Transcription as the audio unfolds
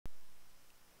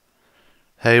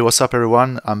Hey, what's up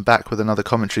everyone? I'm back with another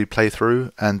commentary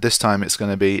playthrough, and this time it's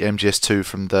going to be MGS2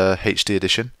 from the HD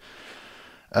edition.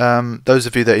 Those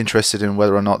of you that are interested in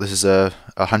whether or not this is a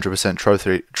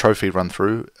 100% trophy run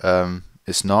through,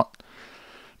 it's not.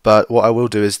 But what I will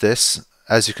do is this.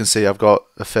 As you can see, I've got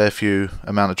a fair few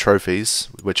amount of trophies,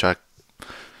 which I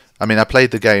played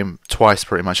the game twice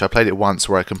pretty much. I played it once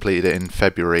where I completed it in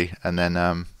February, and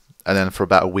then for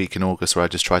about a week in August where I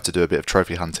just tried to do a bit of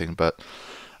trophy hunting, but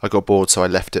I got bored, so I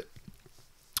left it.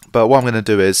 But what I'm going to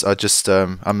do is I'm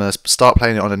going to start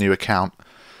playing it on a new account,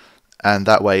 and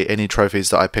that way any trophies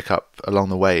that I pick up along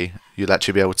the way, you'll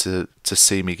actually be able to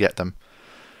see me get them.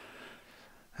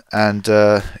 And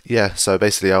yeah, so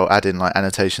basically I'll add in like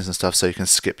annotations and stuff so you can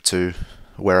skip to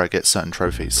where I get certain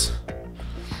trophies.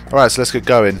 Alright, so let's get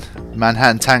going.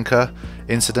 Manhattan Tanker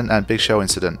Incident and Big Shell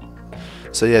Incident.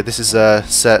 So yeah, this is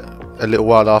set a little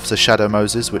while after Shadow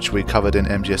Moses, which we covered in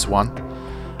MGS1.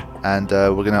 And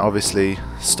we're going to obviously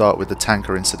start with the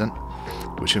tanker incident,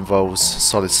 which involves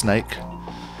Solid Snake.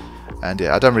 And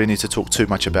yeah, I don't really need to talk too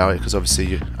much about it because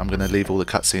obviously I'm going to leave all the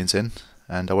cutscenes in,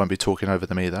 and I won't be talking over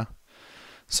them either.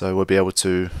 So we'll be able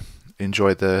to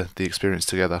enjoy the experience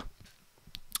together.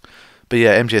 But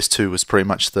yeah, MGS2 was pretty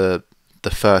much the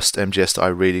first MGS that I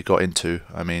really got into.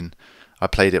 I mean, I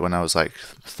played it when I was like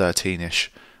 13ish,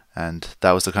 and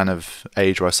that was the kind of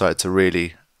age where I started to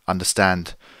really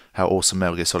understand how awesome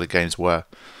Metal Gear Solid games were.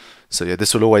 So yeah,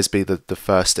 this will always be the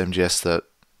first MGS that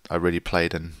I really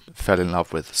played and fell in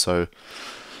love with. So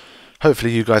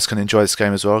hopefully you guys can enjoy this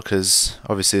game as well, because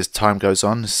obviously as time goes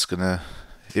on,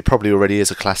 it probably already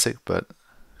is a classic, but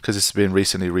because it's been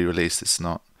recently re-released, it's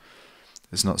not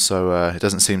so it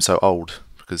doesn't seem so old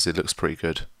because it looks pretty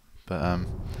good. But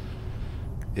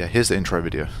yeah, here's the intro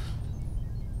video.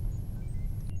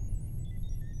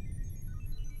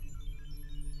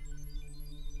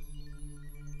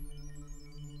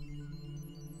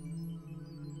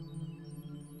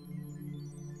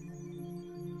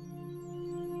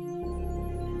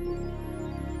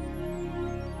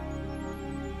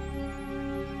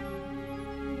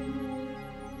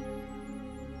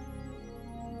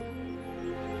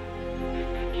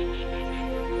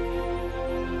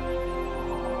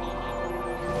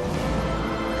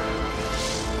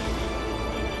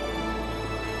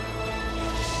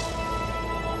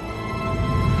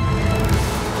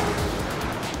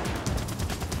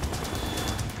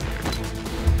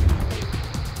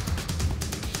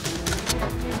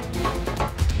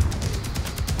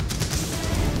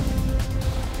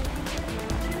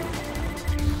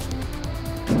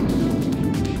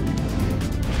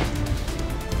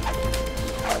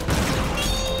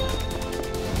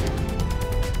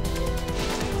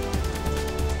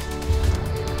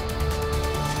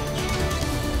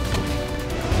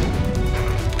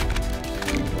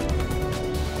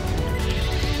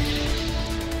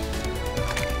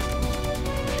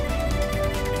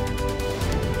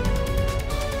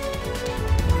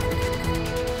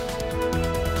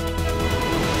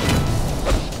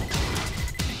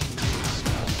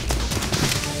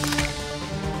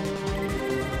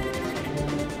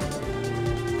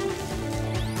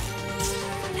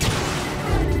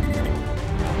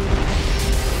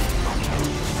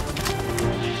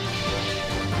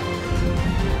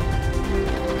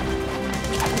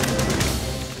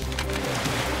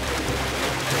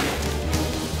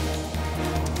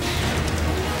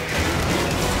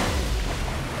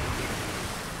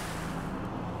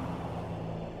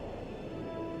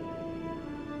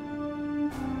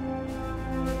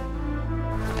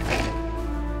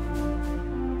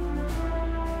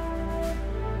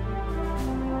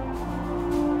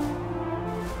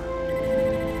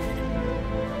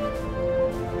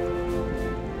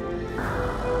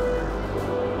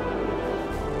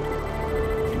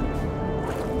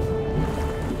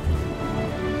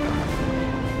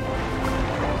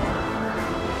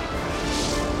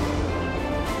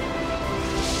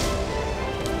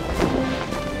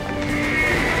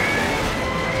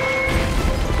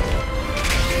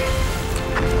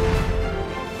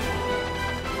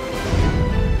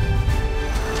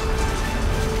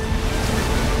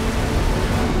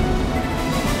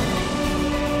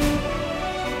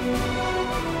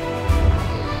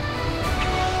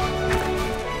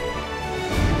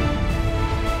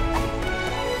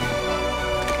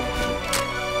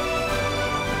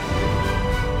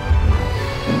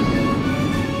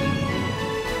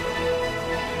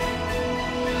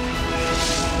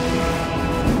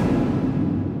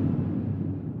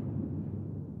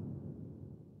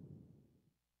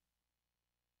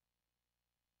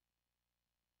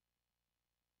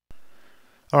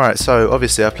 Alright, so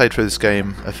obviously I've played through this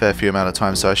game a fair few amount of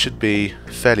times, so I should be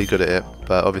fairly good at it,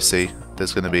 but obviously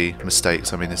there's going to be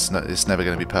mistakes. I mean, it's never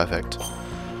going to be perfect.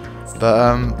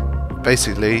 But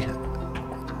basically,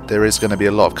 there is going to be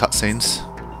a lot of cutscenes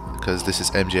because this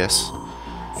is MGS,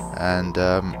 and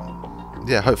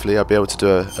yeah, hopefully I'll be able to do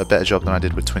a better job than I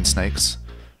did with Twin Snakes.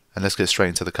 And let's get straight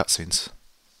into the cutscenes.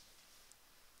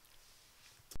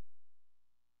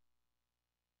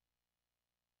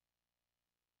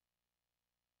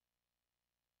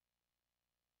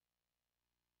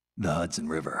 The Hudson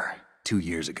River, 2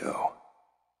 years ago.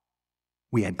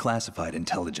 We had classified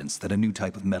intelligence that a new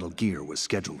type of metal gear was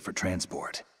scheduled for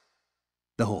transport.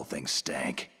 The whole thing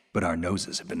stank, but our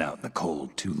noses had been out in the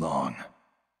cold too long.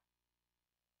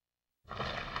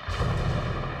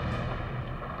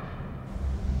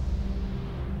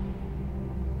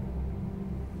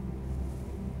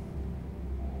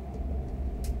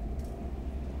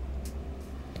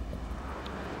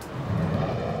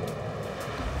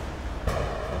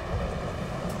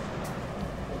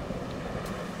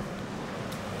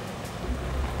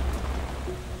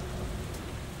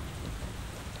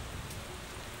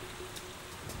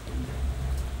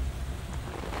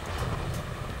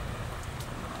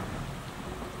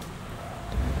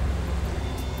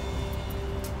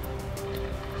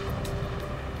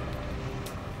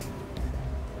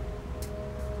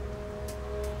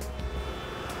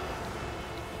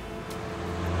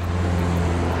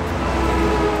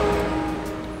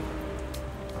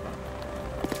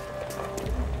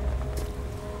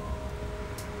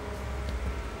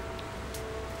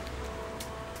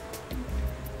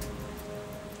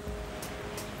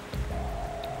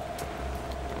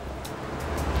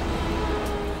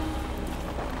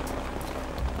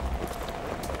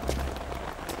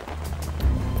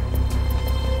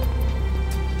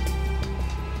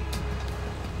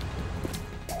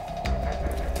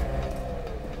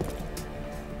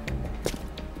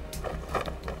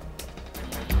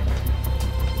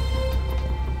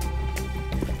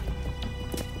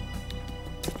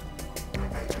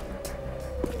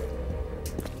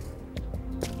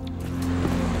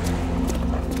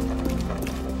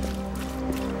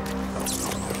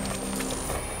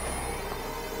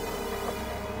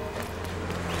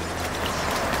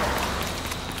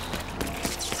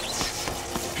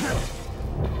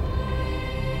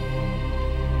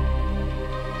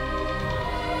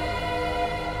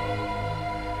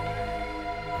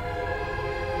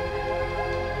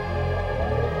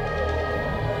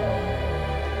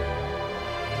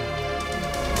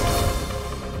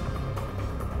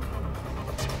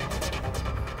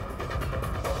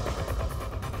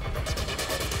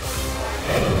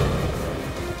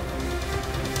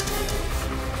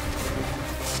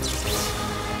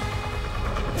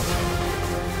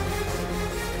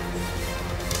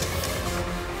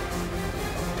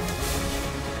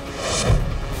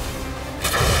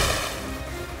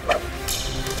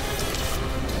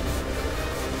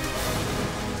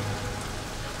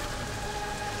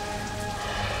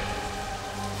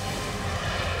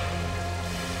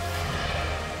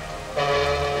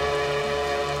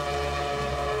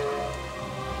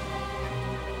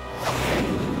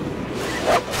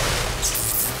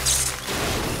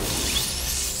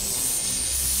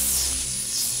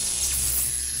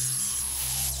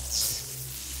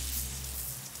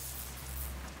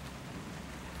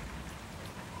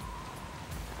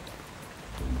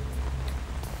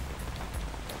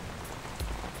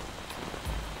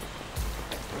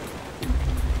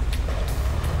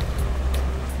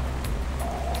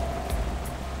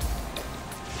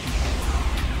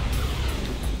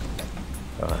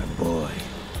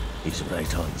 He's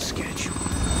right on schedule.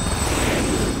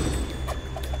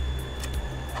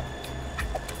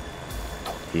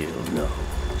 He'll know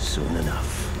soon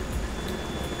enough.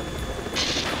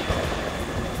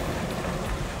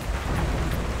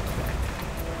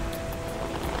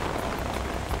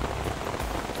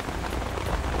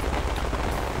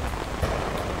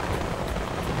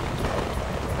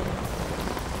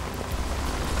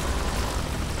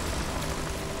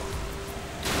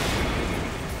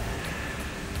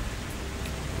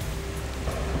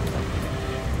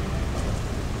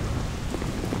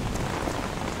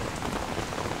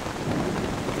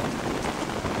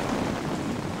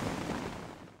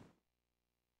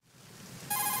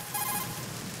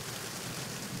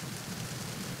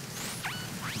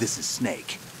 This is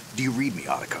Snake. Do you read me,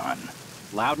 Otacon?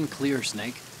 Loud and clear,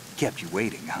 Snake. Kept you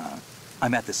waiting, huh?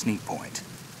 I'm at the sneak point.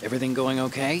 Everything going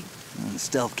okay? The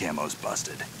stealth camo's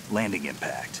busted. Landing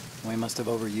impact. We must have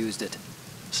overused it.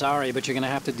 Sorry, but you're gonna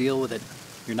have to deal with it.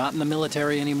 You're not in the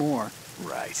military anymore.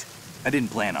 Right. I didn't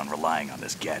plan on relying on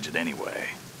this gadget anyway.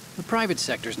 The private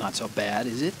sector's not so bad,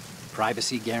 is it?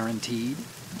 Privacy guaranteed?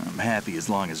 I'm happy as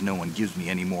long as no one gives me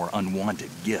any more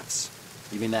unwanted gifts.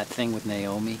 You mean that thing with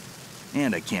Naomi?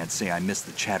 And I can't say I miss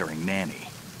the chattering nanny.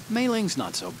 Mei Ling's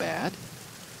not so bad.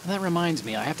 That reminds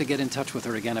me, I have to get in touch with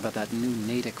her again about that new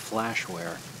Natick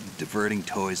flashware. Diverting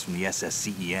toys from the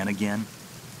SSCEN again?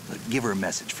 But give her a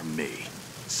message from me.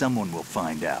 Someone will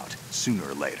find out, sooner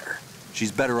or later.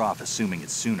 She's better off assuming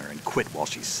it's sooner and quit while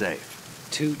she's safe.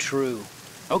 Too true.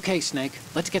 Okay, Snake,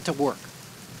 let's get to work.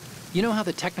 You know how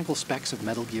the technical specs of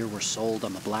Metal Gear were sold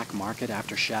on the black market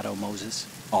after Shadow Moses?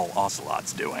 All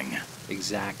Ocelot's doing.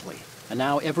 Exactly. And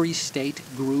now every state,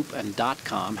 group, and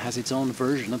 .com has its own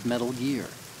version of Metal Gear.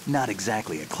 Not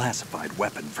exactly a classified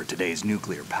weapon for today's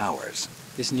nuclear powers.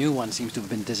 This new one seems to have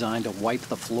been designed to wipe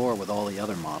the floor with all the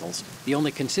other models. The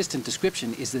only consistent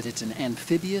description is that it's an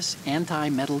amphibious,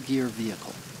 anti-Metal Gear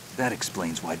vehicle. That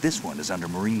explains why this one is under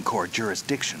Marine Corps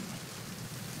jurisdiction.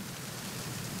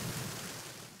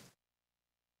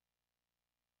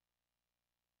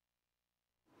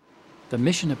 The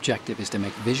mission objective is to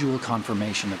make visual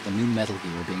confirmation of the new Metal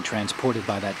Gear being transported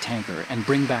by that tanker and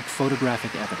bring back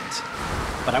photographic evidence.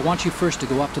 But I want you first to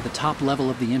go up to the top level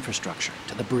of the infrastructure,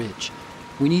 to the bridge.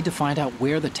 We need to find out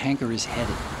where the tanker is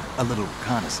headed. A little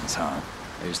reconnaissance, huh?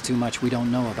 There's too much we don't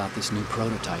know about this new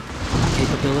prototype.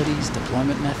 Capabilities,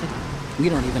 deployment method. We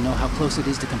don't even know how close it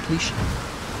is to completion.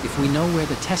 If we know where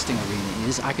the testing arena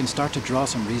is, I can start to draw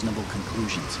some reasonable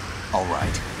conclusions. All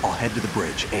right, I'll head to the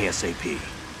bridge ASAP.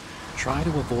 Try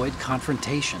to avoid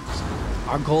confrontations.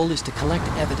 Our goal is to collect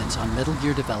evidence on Metal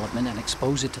Gear development and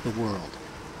expose it to the world.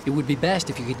 It would be best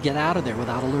if you could get out of there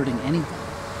without alerting anyone.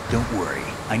 Don't worry,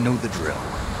 I know the drill.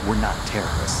 We're not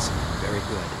terrorists. Very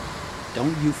good.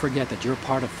 Don't you forget that you're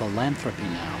part of Philanthropy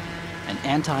now, an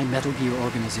anti-Metal Gear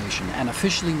organization and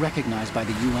officially recognized by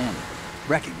the UN.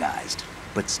 Recognized,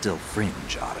 but still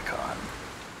fringe, Otacon.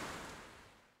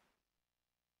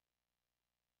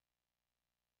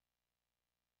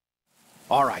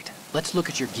 All right, let's look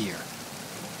at your gear.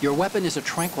 Your weapon is a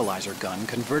tranquilizer gun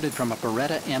converted from a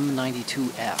Beretta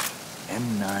M92F.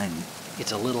 M9.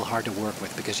 It's a little hard to work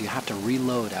with because you have to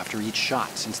reload after each shot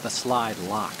since the slide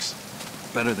locks.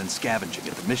 Better than scavenging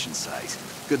at the mission site.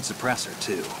 Good suppressor,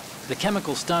 too. The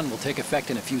chemical stun will take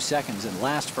effect in a few seconds and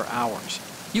last for hours.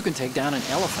 You can take down an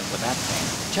elephant with that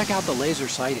thing. Check out the laser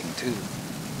sighting, too.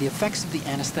 The effects of the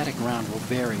anesthetic round will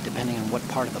vary depending on what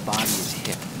part of the body is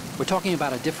hit. We're talking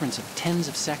about a difference of tens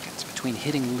of seconds between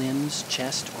hitting limbs,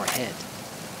 chest, or head.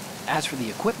 As for the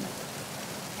equipment...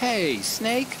 Hey,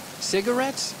 Snake?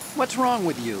 Cigarettes? What's wrong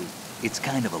with you? It's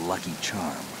kind of a lucky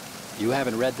charm. You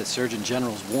haven't read the Surgeon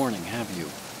General's warning, have you?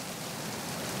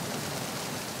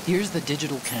 Here's the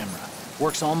digital camera.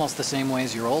 Works almost the same way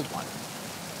as your old one.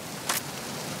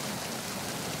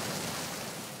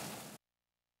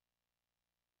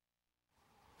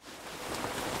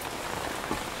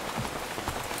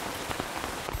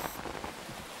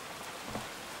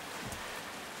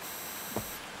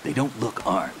 They don't look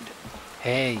armed.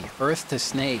 Hey, Earth to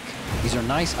Snake. These are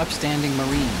nice, upstanding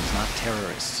Marines, not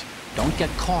terrorists. Don't get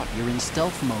caught. You're in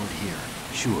stealth mode here.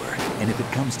 Sure, and if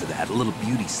it comes to that, a little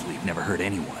beauty sleep never hurt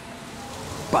anyone.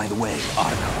 By the way,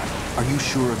 Otacon, are you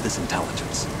sure of this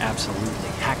intelligence? Absolutely.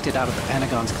 Hacked it out of the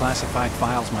Pentagon's classified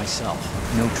files myself.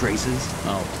 No traces?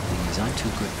 Oh, please. I'm too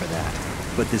good for that.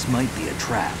 But this might be a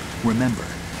trap. Remember,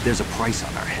 there's a price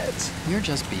on our heads. You're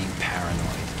just being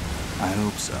paranoid. I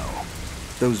hope so.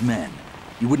 Those men,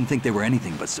 you wouldn't think they were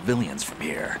anything but civilians from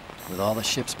here. With all the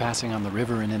ships passing on the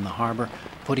river and in the harbor,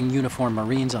 putting uniformed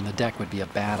Marines on the deck would be a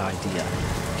bad idea.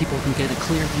 People can get a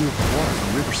clear view of the water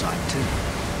from Riverside, too.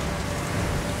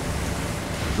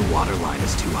 The water line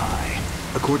is too high.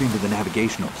 According to the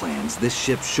navigational plans, this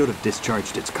ship should have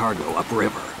discharged its cargo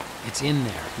upriver. It's in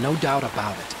there, no doubt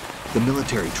about it. The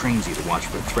military trains you to watch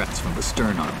for threats from the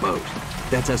stern on a boat.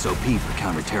 That's SOP for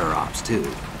counter-terror ops, too.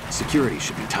 Security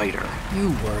should be tighter. You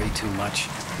worry too much.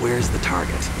 Where's the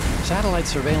target? Satellite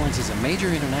surveillance is a major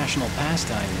international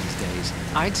pastime these days.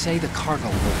 I'd say the cargo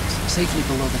holds, safely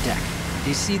below the deck. Do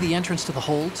you see the entrance to the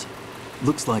holds?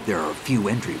 Looks like there are a few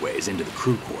entryways into the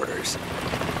crew quarters.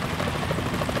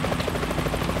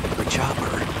 The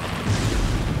chopper.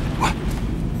 What?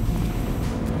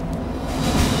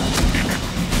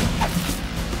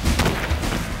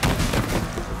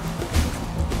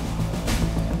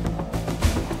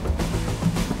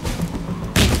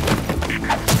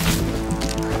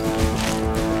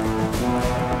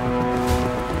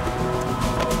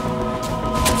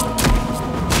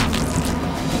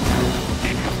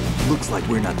 Looks like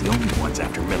we're not the only ones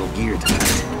after Metal Gear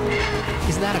tonight.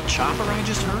 Is that a chopper I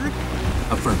just heard?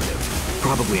 Affirmative.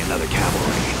 Probably another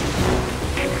cavalry.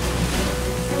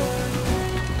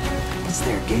 What's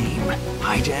their game?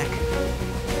 Hijack?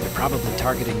 They're probably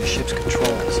targeting the ship's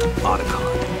controls.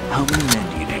 Otacon. How many men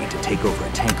take over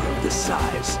a tanker of this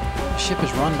size? The ship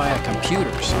is run by a computer,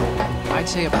 so I'd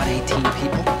say about 18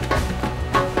 people.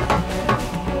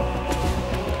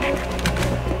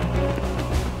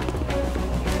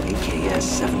 AKS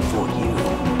 74U.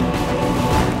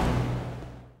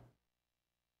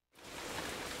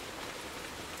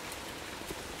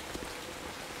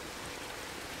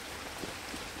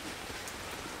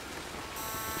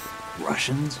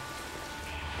 Russians?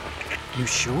 You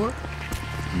sure?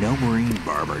 No Marine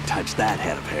barber touched that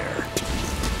head of hair.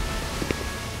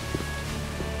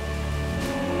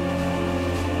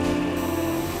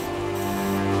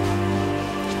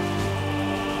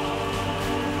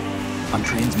 I'm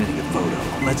transmitting a photo.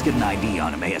 Let's get an ID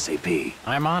on him ASAP.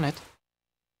 I'm on it.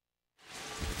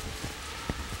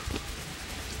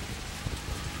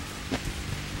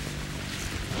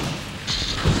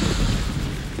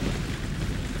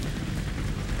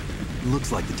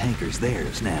 Looks like the tanker's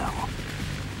theirs now.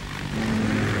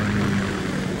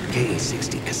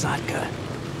 KA-60 Kasatka.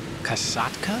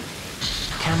 Kasatka?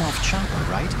 Kamov chopper,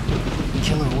 right?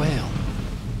 Killer whale.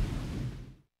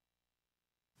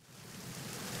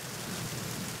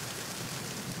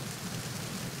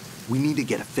 We need to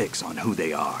get a fix on who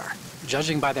they are.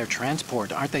 Judging by their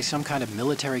transport, aren't they some kind of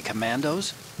military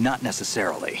commandos? Not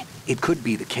necessarily. It could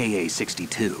be the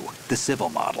KA-62, the civil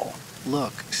model.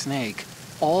 Look, Snake,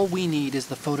 all we need is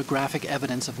the photographic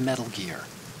evidence of Metal Gear.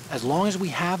 As long as we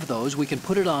have those, we can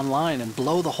put it online and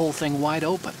blow the whole thing wide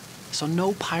open. So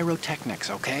no pyrotechnics,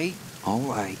 okay? All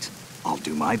right. I'll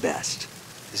do my best.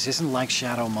 This isn't like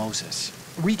Shadow Moses.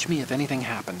 Reach me if anything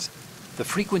happens. The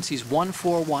frequency's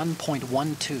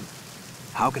 141.12.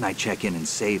 How can I check in and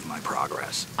save my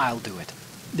progress? I'll do it.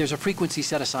 There's a frequency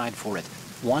set aside for it.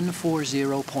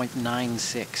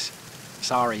 140.96.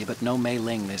 Sorry, but no Mei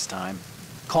Ling this time.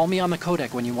 Call me on the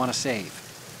codec when you want to save.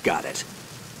 Got it.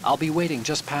 I'll be waiting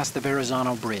just past the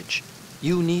Verrazano Bridge.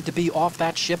 You need to be off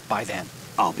that ship by then.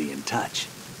 I'll be in touch.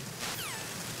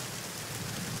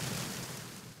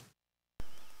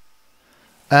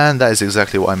 And that is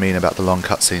exactly what I mean about the long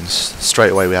cutscenes. Straight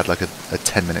away we had like a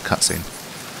 10-minute cutscene.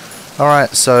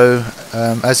 Alright, so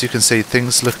as you can see,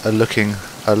 things are looking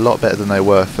a lot better than they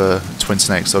were for Twin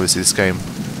Snakes. Obviously this game,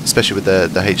 especially with the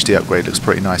HD upgrade, looks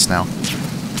pretty nice now.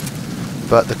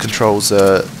 But the controls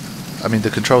are,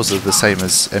 the controls are the same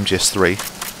as MGS3,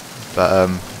 but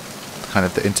kind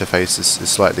of the interface is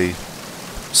slightly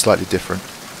different.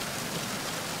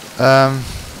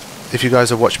 If you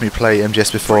guys have watched me play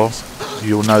MGS before,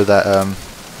 you'll know that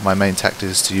my main tactic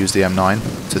is to use the M9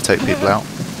 to take people out.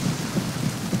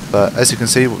 But as you can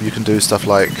see, you can do stuff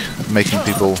like making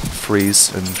people freeze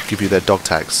and give you their dog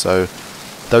tags. So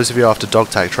those of you after dog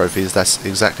tag trophies, that's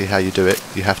exactly how you do it.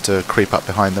 You have to creep up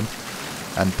behind them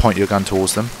and point your gun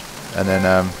towards them, and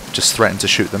then just threaten to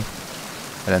shoot them,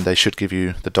 and then they should give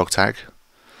you the dog tag.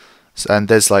 And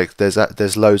there's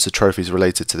loads of trophies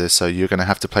related to this, so you're going to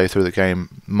have to play through the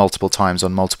game multiple times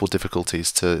on multiple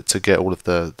difficulties to get all of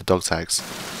the dog tags.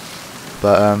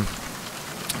 But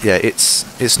yeah,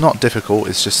 it's not difficult.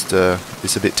 It's just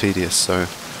it's a bit tedious. So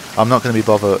I'm not going to be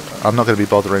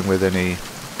bothering with any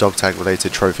dog tag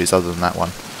related trophies other than that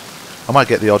one. I might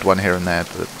get the odd one here and there,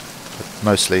 but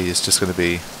mostly it's just going to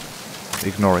be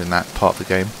ignoring that part of the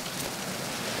game.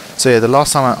 So yeah, the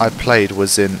last time I played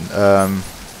was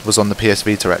was on the PS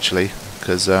Vita actually,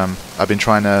 because I've been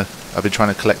trying to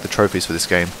collect the trophies for this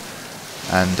game,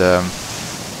 and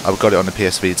I've got it on the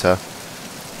PS Vita,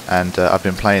 and I've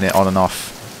been playing it on and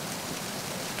off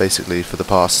basically for the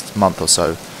past month or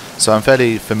so. So I'm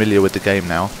fairly familiar with the game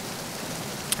now.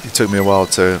 It took me a while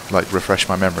to like refresh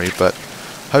my memory, but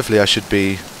hopefully I should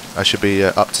be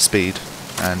up to speed,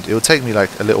 and it will take me like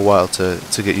a little while to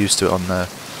get used to it on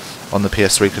the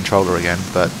PS3 controller again.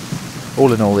 But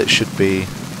all in all, it should be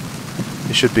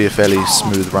a fairly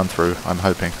smooth run through, I'm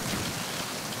hoping.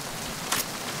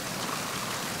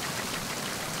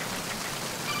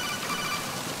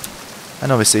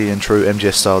 And obviously in true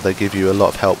MGS style they give you a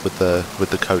lot of help with the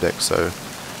codec, so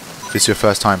if it's your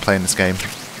first time playing this game,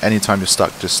 anytime you're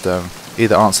stuck, just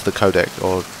either answer the codec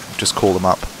or just call them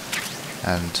up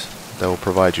and they'll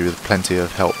provide you with plenty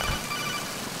of help.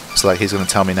 So like he's going to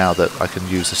tell me now that I can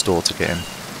use the store to get in.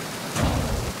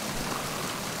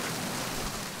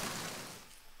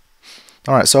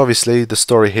 Alright, so obviously the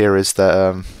story here is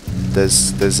that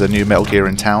there's a new Metal Gear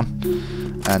in town,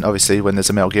 and obviously when there's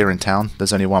a Metal Gear in town,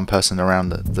 there's only one person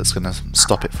around that's going to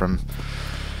stop it from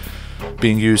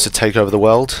being used to take over the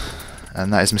world,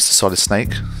 and that is Mr. Solid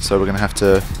Snake. So we're going to have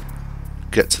to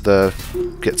get to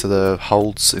the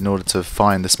holds in order to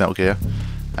find this Metal Gear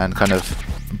and kind of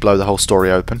blow the whole story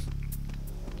open.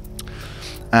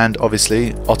 And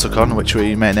obviously Otacon, which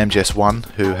we met in MGS1,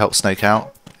 who helped Snake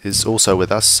out, is also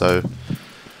with us, so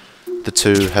the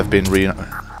two have been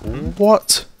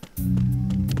What?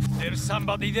 There's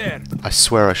somebody there. I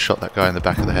swear I shot that guy in the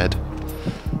back of the head.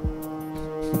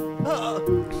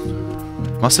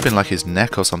 Must have been like his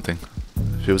neck or something,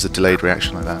 if it was a delayed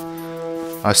reaction like that.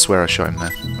 I swear I shot him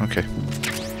there. Okay.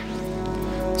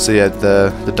 So yeah,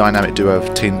 the dynamic duo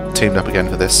have teamed up again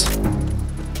for this.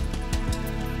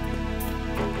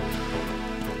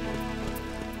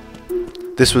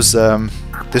 This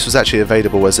was actually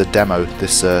available as a demo.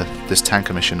 This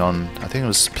tanker mission on, I think it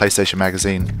was PlayStation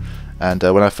Magazine. And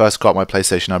when I first got my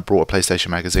PlayStation, I brought a PlayStation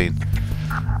Magazine,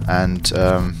 and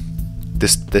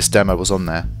this demo was on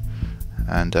there.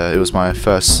 And it was my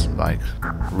first like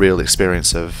real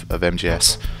experience of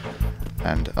MGS,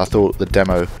 and I thought the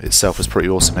demo itself was pretty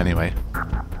awesome anyway.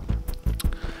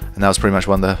 And that was pretty much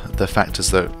one of the factors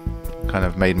that kind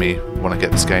of made me want to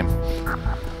get this game.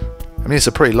 I mean, it's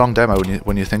a pretty long demo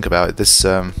when you think about it. This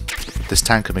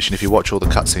tanker mission, if you watch all the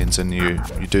cutscenes and you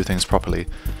do things properly,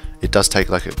 it does take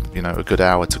like a good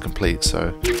hour to complete.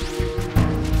 So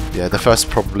yeah, the first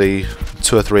probably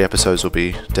 2 or 3 episodes will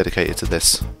be dedicated to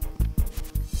this.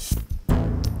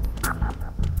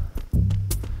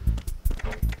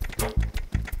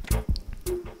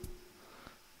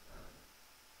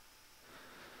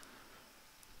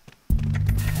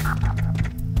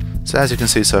 So as you can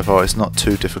see so far, it's not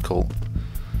too difficult.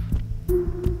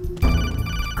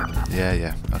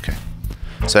 Yeah, okay.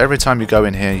 So every time you go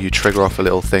in here, you trigger off a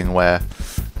little thing where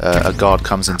a guard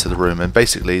comes into the room, and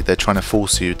basically they're trying to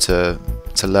force you to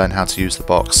learn how to use the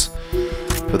box.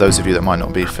 For those of you that might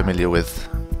not be familiar with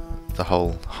the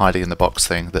whole hiding in the box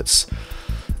thing that's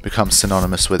become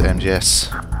synonymous with MGS.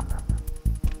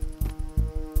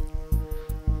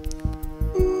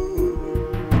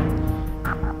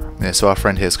 Yeah, so our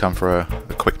friend here has come for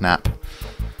a quick nap,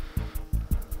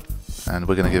 and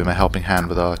we're going to give him a helping hand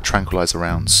with our tranquilizer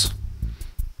rounds.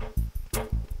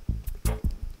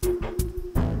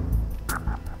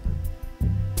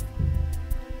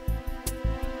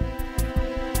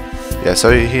 Yeah,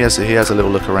 so he has a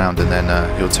little look around, and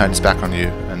then he'll turn his back on you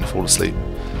and fall asleep.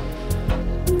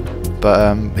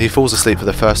 But he falls asleep for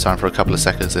the first time for a couple of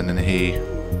seconds, and then he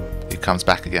comes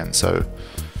back again. So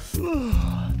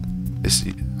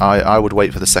I would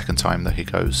wait for the second time that he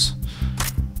goes.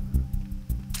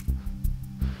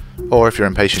 Or if you're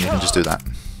impatient, you can just do that.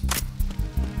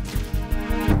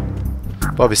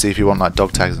 But obviously, if you want like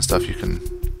dog tags and stuff, you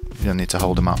don't need to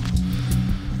hold him up.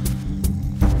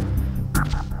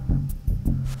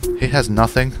 He has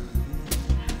nothing.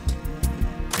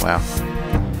 Wow.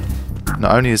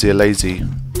 Not only is he a lazy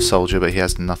soldier, but he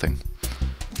has nothing.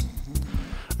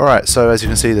 Alright, so as you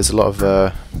can see, there's a lot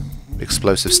of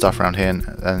explosive stuff around here,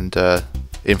 and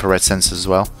infrared sensors as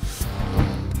well.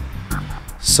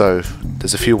 So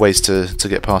there's a few ways to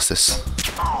get past this.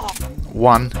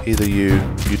 One, either you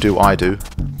do I do,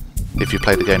 if you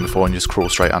played the game before and just crawl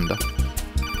straight under.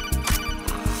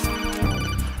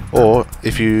 Or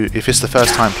if it's the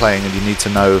first time playing and you need to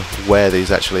know where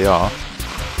these actually are,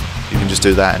 you can just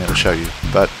do that and it'll show you.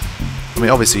 But I mean,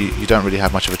 obviously you don't really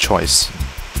have much of a choice.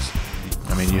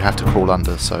 I mean, you have to crawl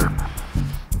under, so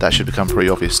that should become pretty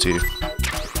obvious to you.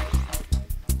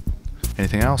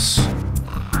 Anything else?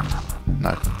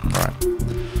 No. Alright.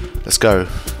 Let's go.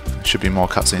 There should be more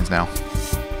cutscenes now.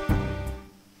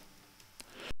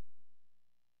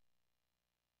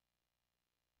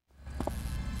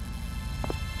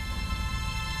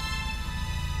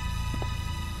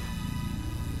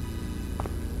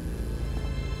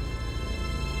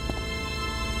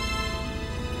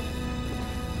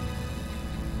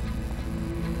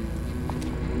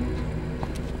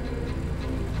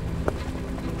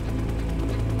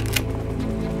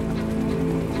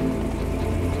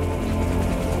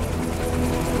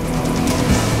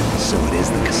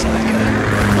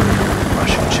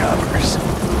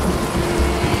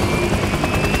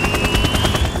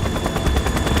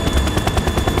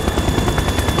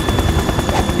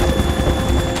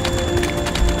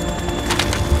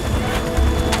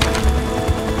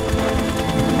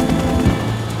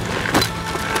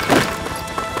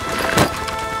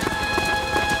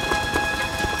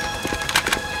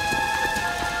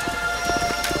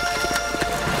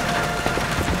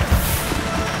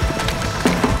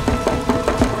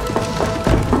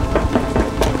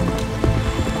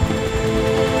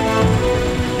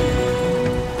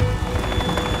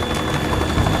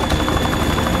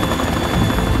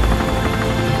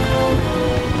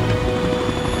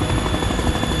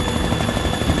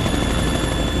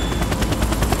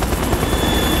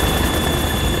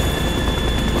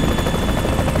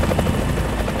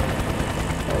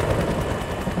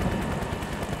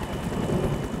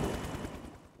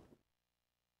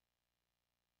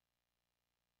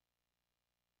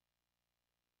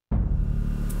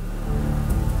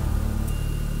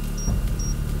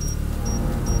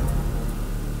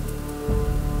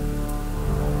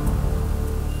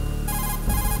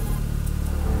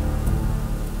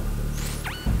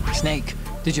 Snake,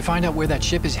 did you find out where that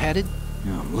ship is headed?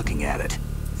 I'm looking at it.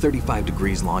 35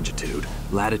 degrees longitude,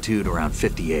 latitude around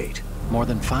 58. More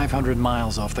than 500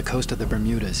 miles off the coast of the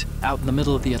Bermudas, out in the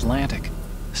middle of the Atlantic.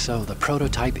 So the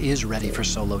prototype is ready for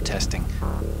solo testing.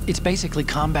 It's basically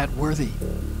combat-worthy.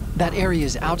 That area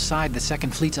is outside the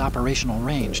Second Fleet's operational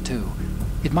range, too.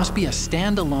 It must be a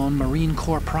standalone Marine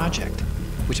Corps project,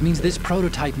 which means this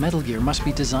prototype Metal Gear must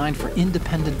be designed for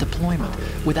independent deployment,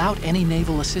 without any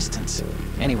naval assistance.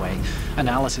 Anyway,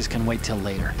 analysis can wait till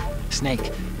later.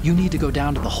 Snake, you need to go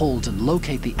down to the holds and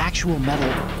locate the actual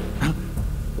metal...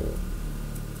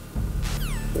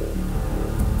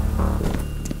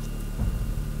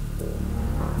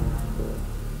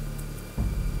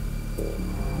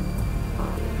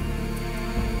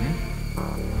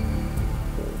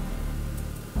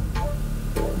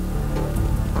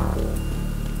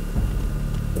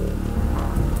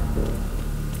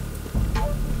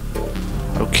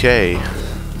 Okay,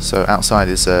 so outside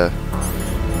is a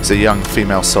young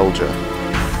female soldier,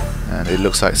 and it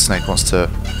looks like Snake wants to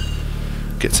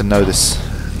get to know this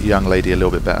young lady a little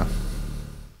bit better.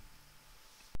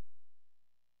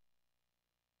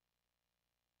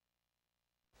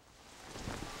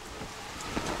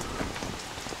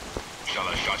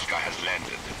 Shalashaska has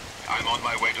landed. I'm on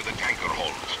my way to the tanker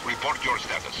holds. Report your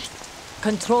status.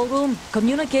 Control room,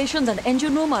 communications and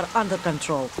engine room are under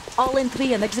control. All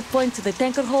entry and exit points to the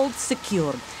tanker hold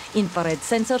secured. Infrared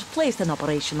sensors placed and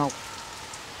operational.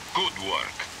 Good work.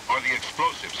 Are the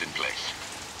explosives in place?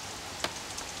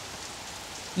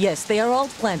 Yes, they are all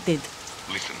planted.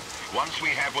 Listen, once we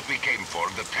have what we came for,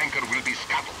 the tanker will be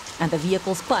scuttled. And the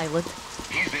vehicle's pilot.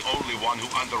 He's the only one who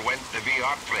underwent the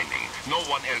VR training. No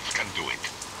one else can do it.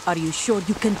 Are you sure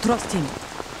you can trust him?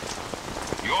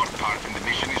 Your part in the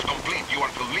mission is complete. You are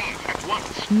to leave at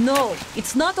once. No,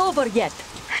 it's not over yet.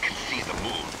 I can see the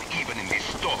moon, even in this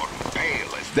storm,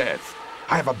 pale as death.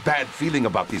 I have a bad feeling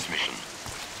about this mission.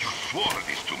 You swore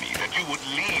this to me, that you would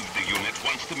leave the unit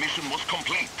once the mission was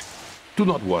complete. Do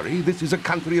not worry, this is a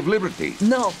country of liberty.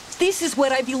 No, this is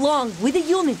where I belong, with the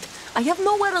unit. I have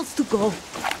nowhere else to go.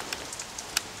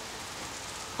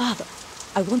 Father,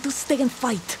 I want to stay and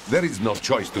fight. There is no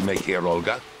choice to make here,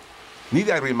 Olga. Need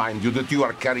I remind you that you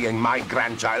are carrying my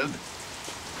grandchild?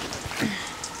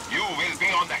 You will be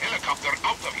on the helicopter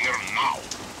out of here now.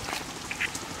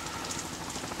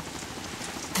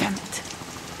 Damn it.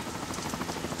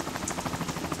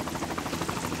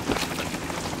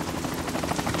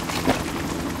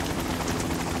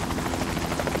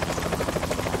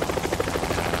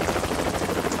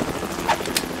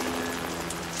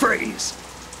 Freeze!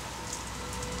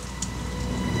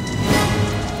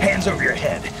 Hands over your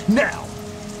head, now!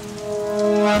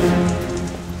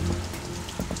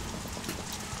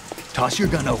 Toss your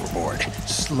gun overboard,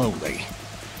 slowly.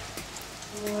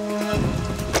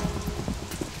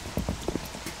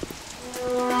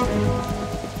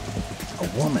 A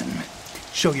woman.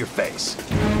 Show your face.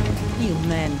 You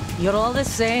men, you're all the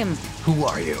same. Who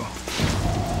are you?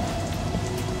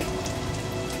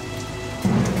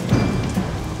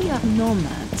 We are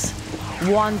nomads.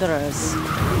 Wanderers.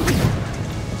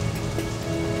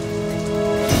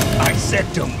 I said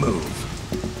don't move.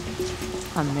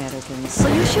 Americans. So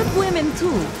you shoot women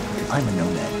too. I'm a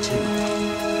nomad too.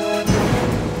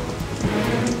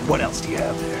 What else do you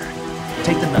have there?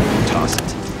 Take the knife and toss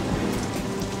it.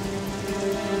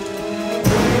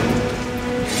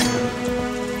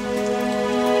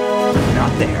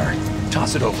 Not there.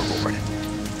 Toss it overboard.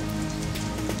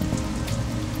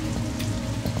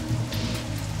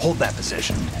 Hold that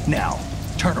position. Now,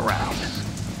 turn around.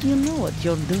 You know what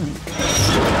you're doing.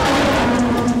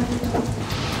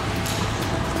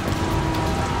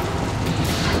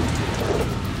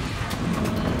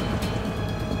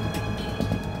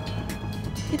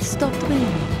 It stopped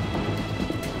raining.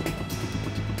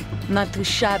 Not too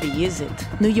shabby, is it?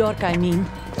 New York, I mean.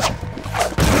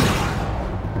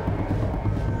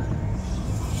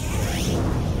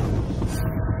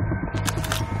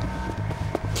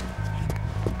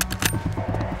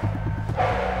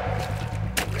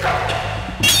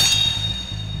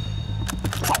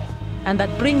 And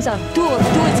that brings our tour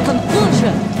to its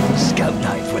conclusion. Scout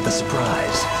knife with a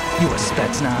surprise. You a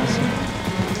Spetsnaz?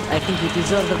 I think you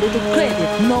deserve a little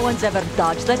credit. No one's ever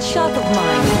dodged that shot of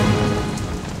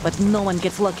mine. But no one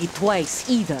gets lucky twice,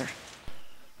 either.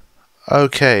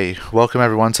 Okay, welcome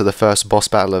everyone to the first boss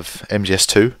battle of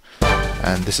MGS2.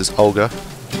 And this is Olga,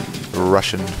 a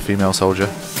Russian female soldier.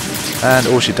 And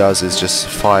all she does is just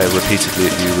fire repeatedly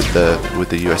at you with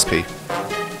the USP.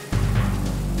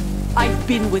 I've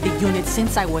been with the unit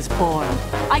since I was born.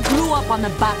 I grew up on the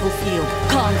battlefield.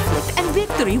 Conflict and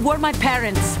victory were my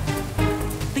parents.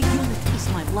 The unit is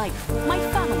my life, my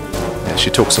family. Yeah, she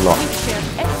talks a lot. We share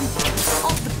everything,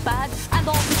 all the bad and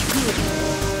all the good.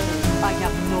 I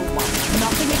have no one,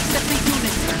 nothing except the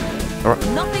unit. Alright.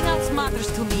 Nothing else matters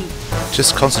to me.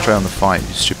 Just concentrate on the fight,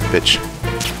 you stupid bitch.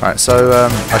 Alright, so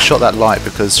I shot that light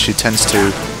because she tends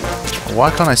to... Why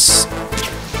can't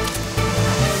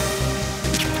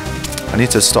I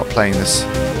need to stop playing this.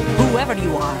 Whoever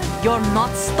you are, you're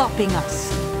not stopping us.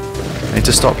 I need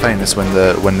to stop playing this when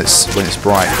it's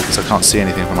bright because I can't see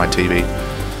anything from my TV.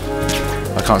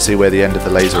 I can't see where the end of the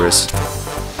laser is.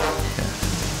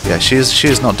 Yeah, she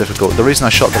is not difficult. The reason I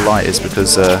shot the light is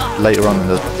because later on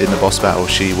in the boss battle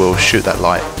she will shoot that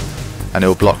light and it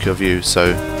will block your view, so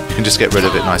you can just get rid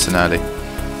of it nice and early.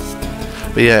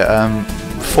 But yeah,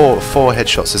 four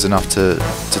headshots is enough to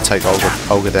take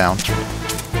Olga down,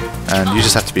 and you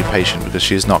just have to be patient because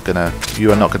you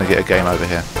are not gonna get a game over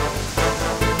here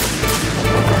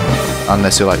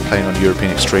unless you're like playing on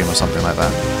European Extreme or something like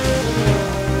that.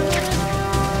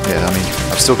 Yeah, I mean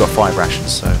I've still got 5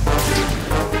 rations, so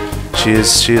she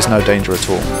is no danger at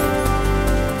all.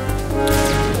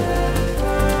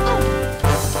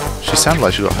 She sounded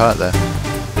like she got hurt there.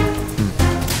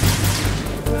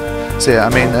 So yeah, I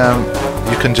mean,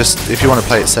 you can just, if you want to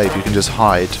play it safe, you can just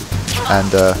hide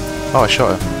and, oh, I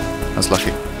shot her. I was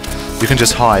lucky. You can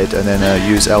just hide and then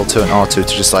use L2 and R2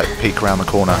 to just like peek around the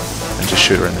corner and just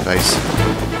shoot her in the face.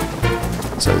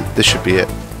 So this should be it.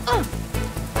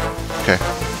 Okay,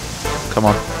 come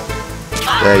on.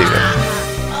 There you go.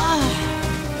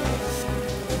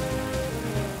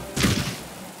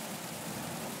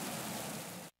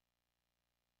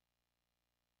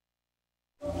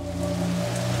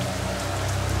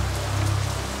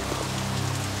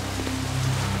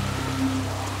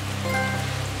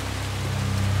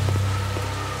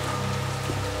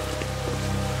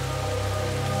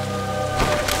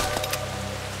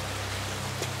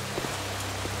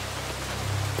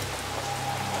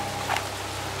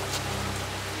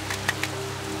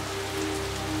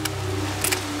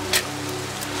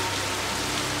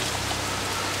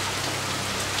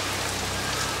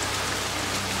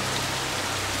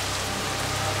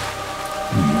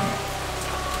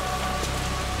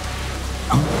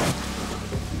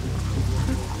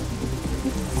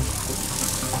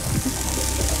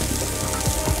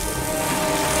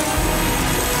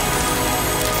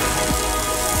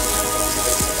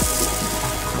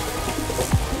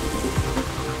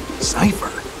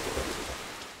 Cipher?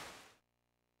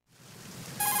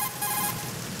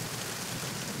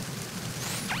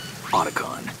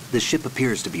 Otacon, the ship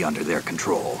appears to be under their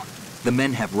control. The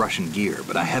men have Russian gear,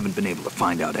 but I haven't been able to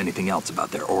find out anything else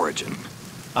about their origin.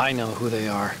 I know who they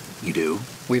are. You do?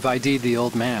 We've ID'd the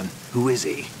old man, Who is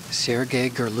he? Sergei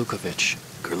Gerlukovich.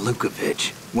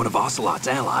 Gerlukovich, one of Ocelot's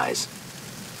allies.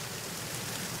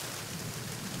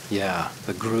 Yeah,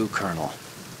 the GRU colonel.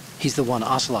 He's the one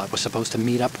Ocelot was supposed to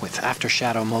meet up with after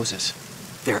Shadow Moses.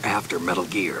 They're after Metal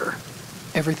Gear.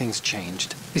 Everything's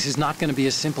changed. This is not going to be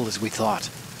as simple as we thought.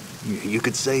 You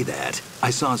could say that. I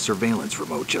saw a surveillance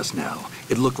remote just now.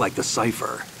 It looked like the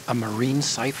Cipher. A Marine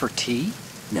Cipher T?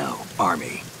 No,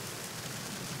 Army.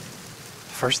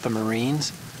 First the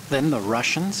Marines, then the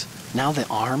Russians, now the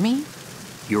Army?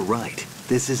 You're right.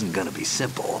 This isn't gonna be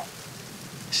simple.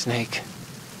 Snake,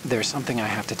 there's something I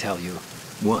have to tell you.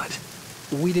 What?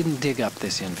 We didn't dig up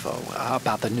this info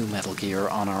about the new Metal Gear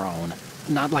on our own.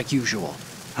 Not like usual.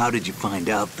 How did you find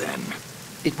out then?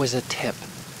 It was a tip.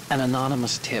 An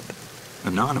anonymous tip.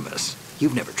 Anonymous?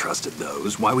 You've never trusted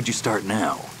those. Why would you start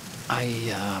now?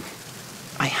 I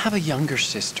have a younger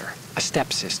sister, a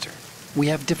stepsister. We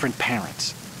have different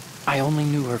parents. I only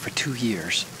knew her for 2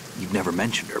 years. You've never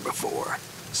mentioned her before.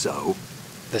 So?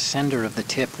 The sender of the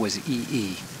tip was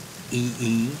EE.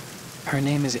 EE? Her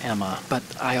name is Emma, but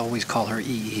I always call her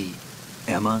EE.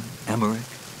 Emma? Emmerich?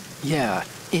 Yeah,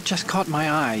 it just caught my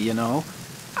eye, you know.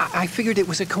 I figured it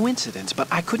was a coincidence, but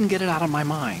I couldn't get it out of my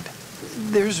mind.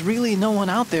 There's really no one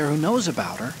out there who knows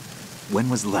about her. When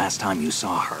was the last time you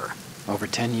saw her? Over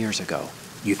 10 years ago.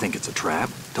 You think it's a trap?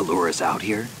 To lure us out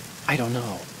here? I don't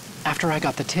know. After I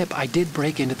got the tip, I did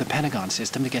break into the Pentagon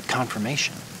system to get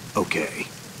confirmation. Okay.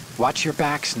 Watch your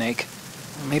back, Snake.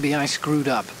 Maybe I screwed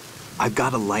up. I've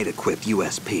got a light-equipped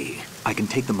USP. I can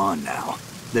take them on now.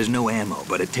 There's no ammo,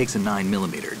 but it takes a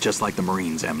 9mm, just like the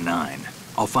Marines' M9.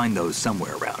 I'll find those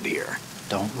somewhere around here.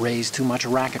 Don't raise too much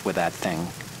racket with that thing.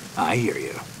 I hear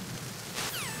you.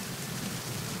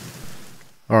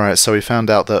 Alright, so we found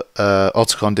out that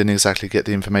Otacon didn't exactly get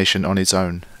the information on his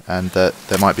own, and that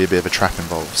there might be a bit of a trap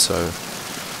involved, so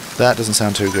that doesn't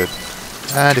sound too good.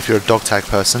 And if you're a dog tag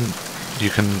person, you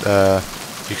can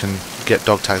get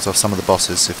dog tags off some of the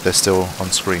bosses if they're still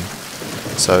on screen.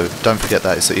 So don't forget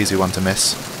that, it's an easy one to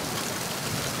miss.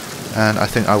 And I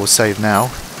think I will save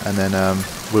now, and then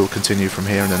we'll continue from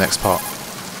here in the next part.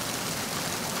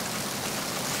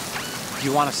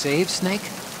 You want to save, Snake?